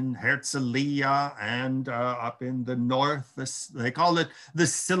is in Herzliya, and up in the north, they call it the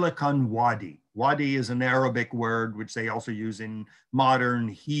Silicon Wadi. Wadi is an Arabic word, which they also use in modern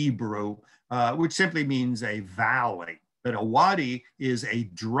Hebrew, which simply means a valley. But a wadi is a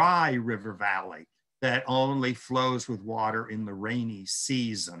dry river valley that only flows with water in the rainy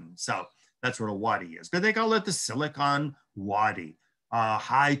season. So that's what a wadi is. But they call it the Silicon Wadi.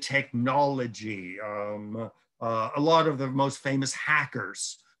 High technology. A lot of the most famous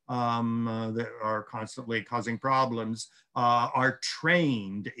hackers that are constantly causing problems are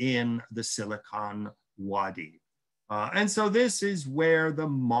trained in the Silicon Wadi. And so this is where the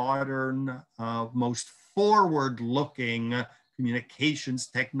modern, most forward-looking communications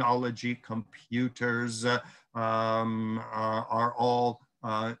technology, computers are all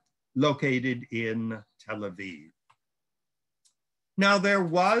located in Tel Aviv. Now, there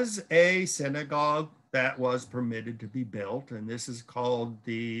was a synagogue that was permitted to be built, and this is called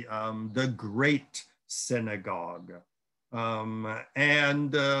the Great Synagogue. You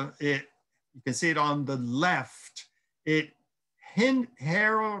can see it on the left. It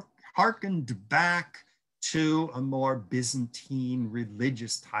harkened back to a more Byzantine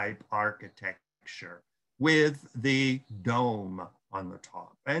religious type architecture with the dome on the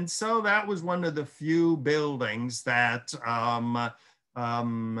top. And so that was one of the few buildings that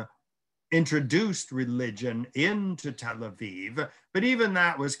introduced religion into Tel Aviv, but even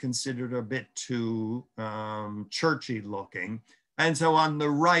that was considered a bit too churchy looking. And so on the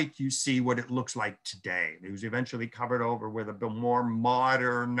right, you see what it looks like today. It was eventually covered over with a bit more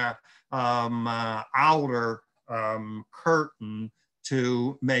modern outer curtain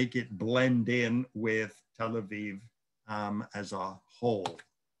to make it blend in with Tel Aviv as a whole.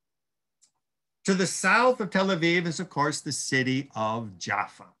 To the south of Tel Aviv is, of course, the city of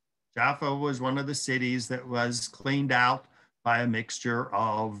Jaffa. Jaffa was one of the cities that was cleaned out by a mixture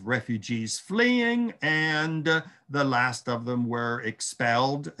of refugees fleeing, and the last of them were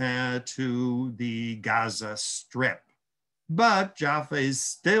expelled to the Gaza Strip. But Jaffa is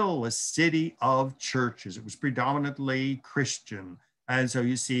still a city of churches. It was predominantly Christian. And so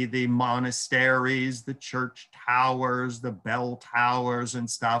you see the monasteries, the church towers, the bell towers and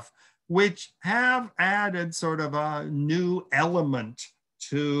stuff, which have added sort of a new element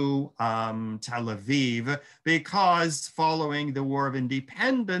to Tel Aviv, because following the War of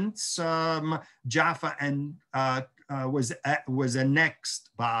Independence, Jaffa was annexed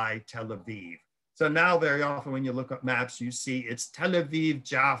by Tel Aviv. So now very often when you look at maps, you see it's Tel Aviv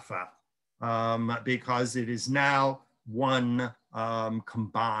Jaffa, because it is now one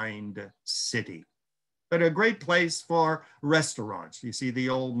combined city. But a great place for restaurants. You see the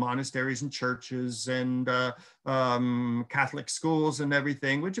old monasteries and churches and Catholic schools and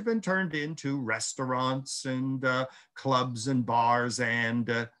everything, which have been turned into restaurants and clubs and bars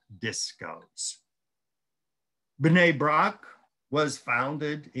and discos. Bnei Brak was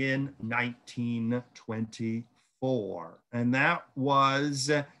founded in 1924, and that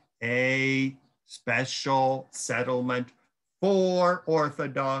was a special settlement for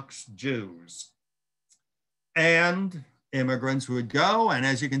Orthodox Jews. And immigrants would go, and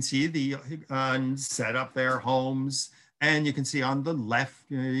as you can see, set up their homes. And you can see on the left,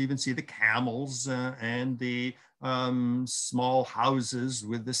 you even see the camels and the small houses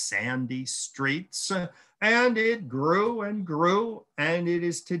with the sandy streets. And it grew and grew, and it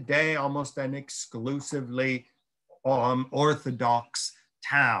is today almost an exclusively Orthodox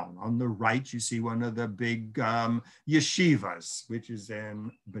town. On the right, you see one of the big yeshivas, which is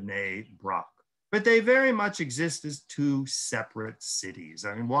in Bnei Brak. But they very much exist as two separate cities.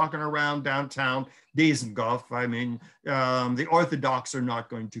 I mean, walking around downtown Dizengoff, I mean, the Orthodox are not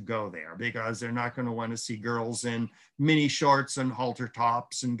going to go there because they're not going to want to see girls in mini shorts and halter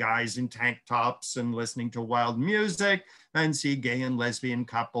tops and guys in tank tops and listening to wild music, and see gay and lesbian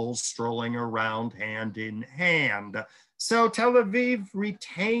couples strolling around hand in hand. So Tel Aviv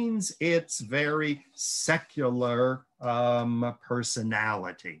retains its very secular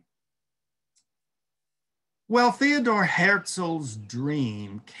personality. Well, Theodor Herzl's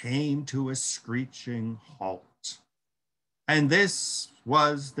dream came to a screeching halt. And this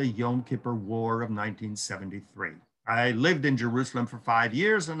was the Yom Kippur War of 1973. I lived in Jerusalem for 5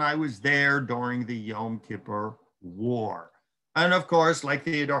 years, and I was there during the Yom Kippur War. And of course, like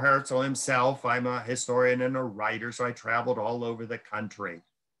Theodor Herzl himself, I'm a historian and a writer, so I traveled all over the country.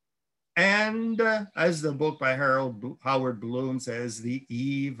 And as the book by Howard Bloom says, the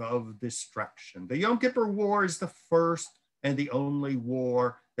eve of destruction. The Yom Kippur War is the first and the only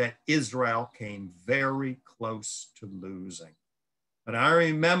war that Israel came very close to losing. And I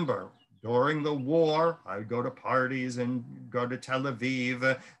remember during the war, I would go to parties and go to Tel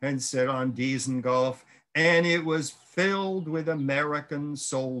Aviv and sit on Dizengoff, and it was filled with American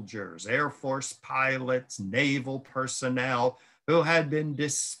soldiers, Air Force pilots, naval personnel who had been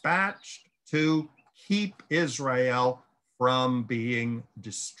dispatched to keep Israel from being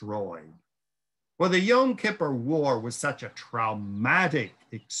destroyed. Well, the Yom Kippur War was such a traumatic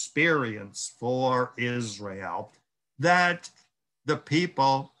experience for Israel that the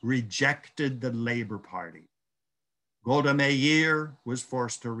people rejected the Labor Party. Golda Meir was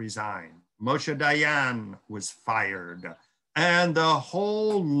forced to resign. Moshe Dayan was fired. And the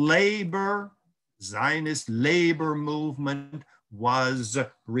whole Zionist labor movement was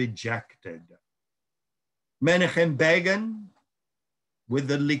rejected. Menachem Begin, with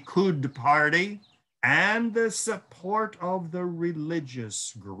the Likud party and the support of the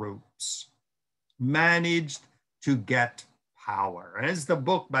religious groups, managed to get power. As the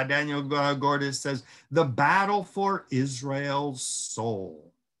book by Daniel Gordis says, the battle for Israel's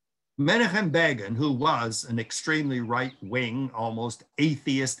soul. Menachem Begin, who was an extremely right-wing, almost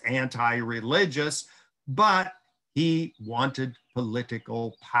atheist, anti-religious, but he wanted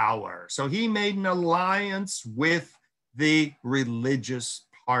political power. So he made an alliance with the religious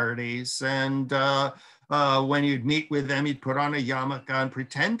parties. And when you'd meet with them, he'd put on a yarmulke and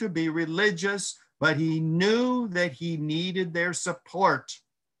pretend to be religious, but he knew that he needed their support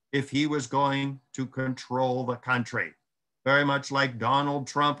if he was going to control the country. Very much like Donald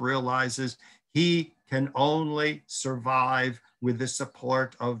Trump realizes he can only survive with the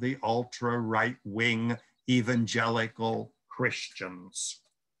support of the ultra-right-wing evangelical Christians.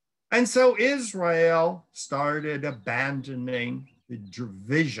 And so Israel started abandoning the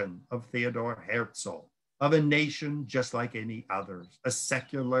vision of Theodor Herzl of a nation just like any others, a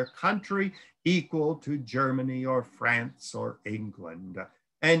secular country equal to Germany or France or England.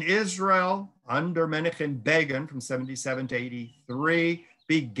 And Israel, under Menachem Begin from 77 to 83,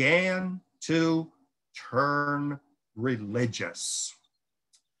 began to turn religious.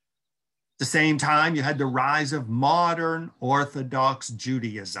 At the same time, you had the rise of modern Orthodox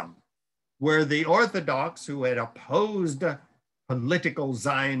Judaism, where the Orthodox, who had opposed political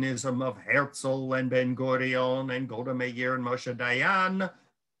Zionism of Herzl and Ben-Gurion and Golda Meir and Moshe Dayan,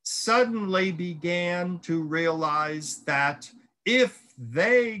 suddenly began to realize that if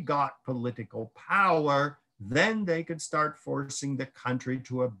they got political power, then they could start forcing the country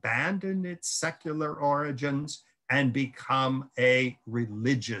to abandon its secular origins and become a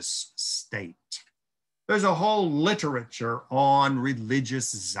religious state. There's a whole literature on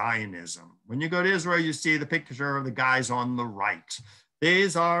religious Zionism. When you go to Israel, you see the picture of the guys on the right.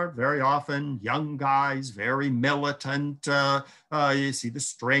 These are very often young guys, very militant. You see the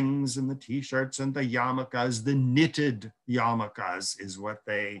strings and the t-shirts and the yarmulkes. The knitted yarmulkes is what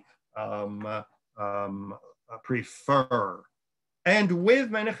they prefer. And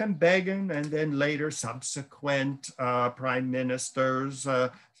with Menachem Begin and then later subsequent prime ministers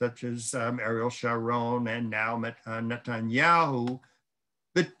such as Ariel Sharon and now Netanyahu,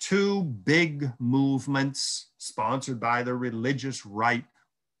 the two big movements sponsored by the religious right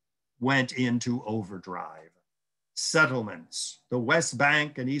went into overdrive. Settlements, the West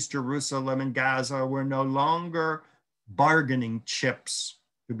Bank and East Jerusalem and Gaza were no longer bargaining chips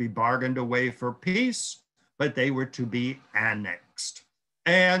to be bargained away for peace, but they were to be annexed.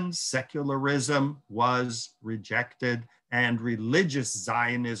 And secularism was rejected and religious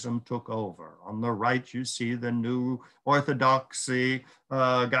Zionism took over. On the right, you see the new Orthodoxy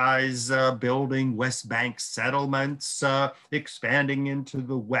guys building West Bank settlements, expanding into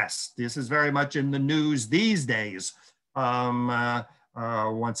the West. This is very much in the news these days,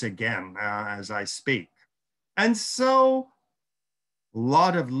 once again, as I speak. And so a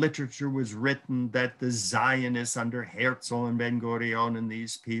lot of literature was written that the Zionists under Herzl and Ben-Gurion and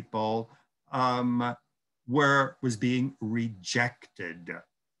these people was being rejected.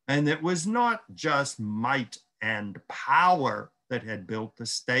 And it was not just might and power that had built the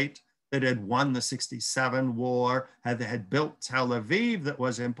state, that had won the 67 war, that had built Tel Aviv that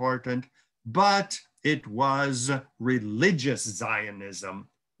was important, but it was religious Zionism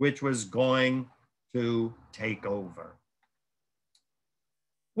which was going to take over.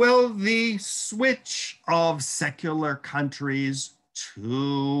 Well, the switch of secular countries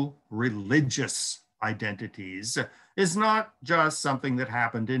to religious identities is not just something that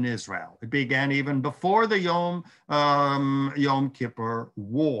happened in Israel. It began even before the Yom Kippur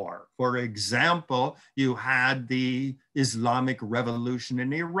War. For example, you had the Islamic Revolution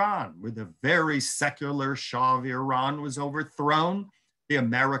in Iran, where the very secular Shah of Iran was overthrown. The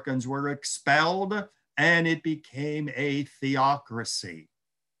Americans were expelled, and it became a theocracy.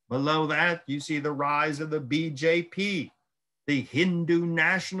 Below that, you see the rise of the BJP, the Hindu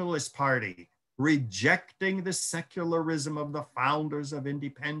Nationalist Party, rejecting the secularism of the founders of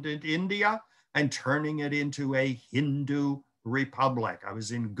independent India and turning it into a Hindu republic. I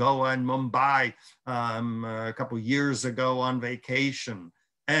was in Goa and Mumbai a couple years ago on vacation.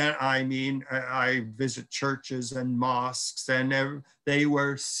 And I mean, I visit churches and mosques, and they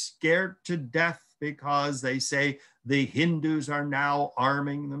were scared to death because they say the Hindus are now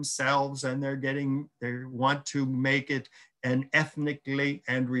arming themselves and they want to make it an ethnically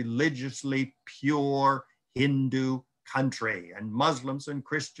and religiously pure Hindu country. And Muslims and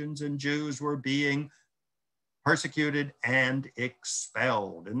Christians and Jews were being persecuted and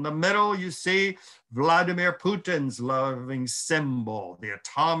expelled. In the middle, you see Vladimir Putin's loving symbol, the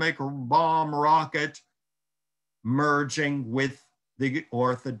atomic bomb rocket merging with the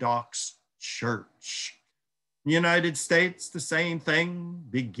Orthodox Church. United States, the same thing,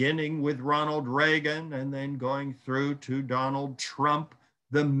 beginning with Ronald Reagan and then going through to Donald Trump,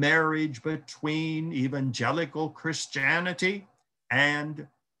 the marriage between evangelical Christianity and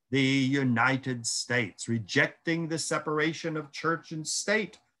the United States, rejecting the separation of church and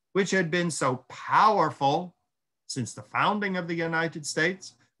state, which had been so powerful since the founding of the United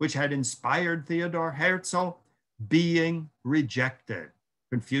States, which had inspired Theodor Herzl, being rejected.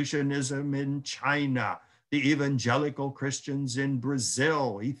 Confucianism in China, the evangelical Christians in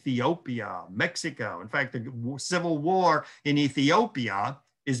Brazil, Ethiopia, Mexico. In fact, the civil war in Ethiopia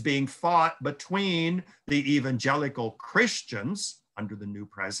is being fought between the evangelical Christians under the new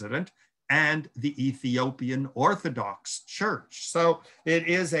president and the Ethiopian Orthodox Church. So it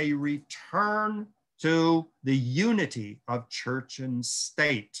is a return to the unity of church and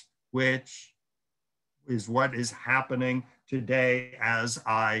state, which is what is happening today as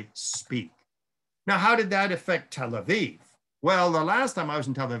I speak. Now, how did that affect Tel Aviv? Well, the last time I was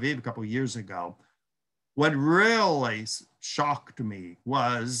in Tel Aviv a couple of years ago, what really shocked me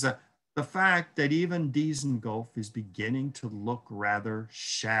was the fact that even Dizengoff is beginning to look rather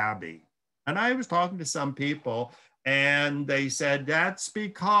shabby. And I was talking to some people, and they said that's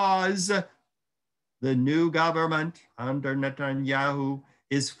because the new government under Netanyahu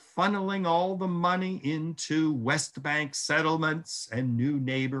is funneling all the money into West Bank settlements and new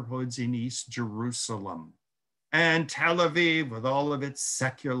neighborhoods in East Jerusalem. And Tel Aviv, with all of its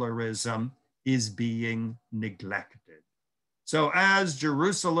secularism, is being neglected. So as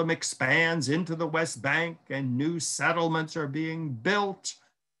Jerusalem expands into the West Bank and new settlements are being built,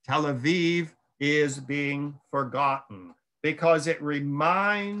 Tel Aviv is being forgotten because it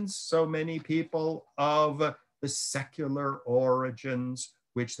reminds so many people of the secular origins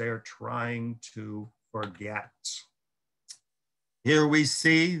which they're trying to forget. Here we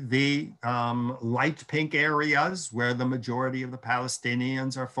see the light pink areas where the majority of the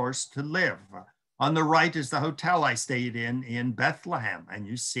Palestinians are forced to live. On the right is the hotel I stayed in Bethlehem, and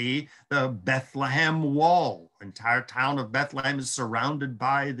you see the Bethlehem Wall. The entire town of Bethlehem is surrounded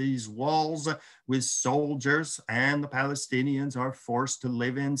by these walls with soldiers, and the Palestinians are forced to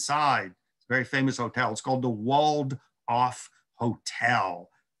live inside. It's a very famous hotel. It's called the Walled Off Hotel,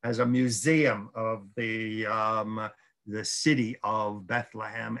 as a museum of the city of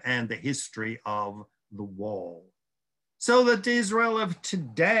Bethlehem and the history of the wall. So that Israel of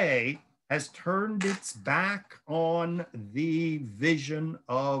today has turned its back on the vision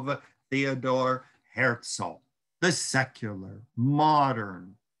of Theodor Herzl, the secular,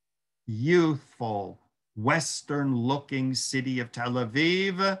 modern, youthful, Western-looking city of Tel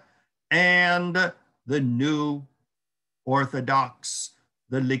Aviv, and the new Orthodox,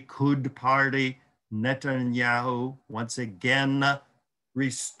 the Likud party, Netanyahu, once again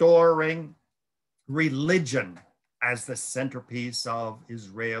restoring religion as the centerpiece of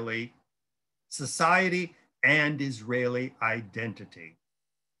Israeli society and Israeli identity.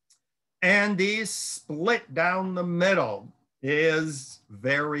 And the split down the middle is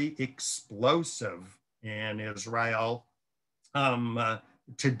very explosive in Israel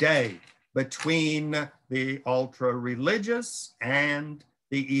today, between the ultra-religious and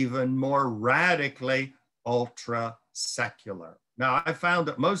the even more radically ultra-secular. Now, I found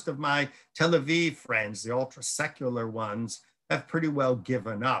that most of my Tel Aviv friends, the ultra-secular ones, have pretty well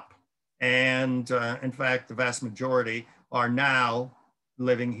given up. And in fact, the vast majority are now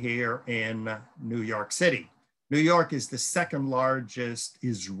living here in New York City. New York is the second largest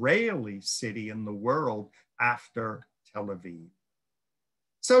Israeli city in the world after Tel Aviv.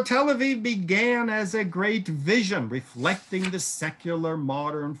 So Tel Aviv began as a great vision reflecting the secular,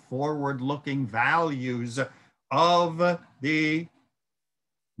 modern, forward-looking values of the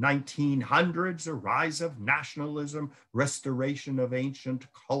 1900s, a rise of nationalism, restoration of ancient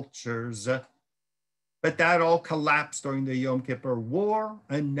cultures. But that all collapsed during the Yom Kippur War,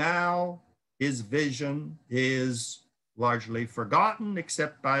 and now his vision is largely forgotten,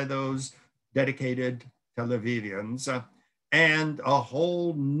 except by those dedicated Tel Avivians, and a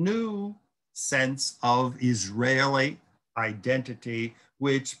whole new sense of Israeli identity,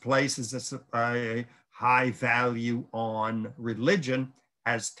 which places a high value on religion,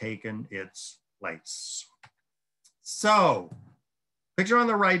 has taken its place. So, picture on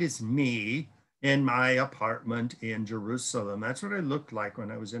the right is me in my apartment in Jerusalem. That's what I looked like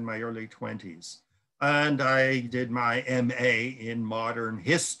when I was in my early 20s. And I did my MA in modern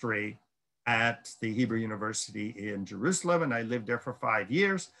history at the Hebrew University in Jerusalem, and I lived there for 5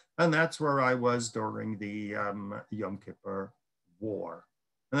 years. And that's where I was during the Yom Kippur War.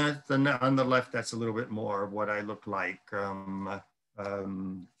 And on the left, that's a little bit more of what I look like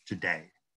today.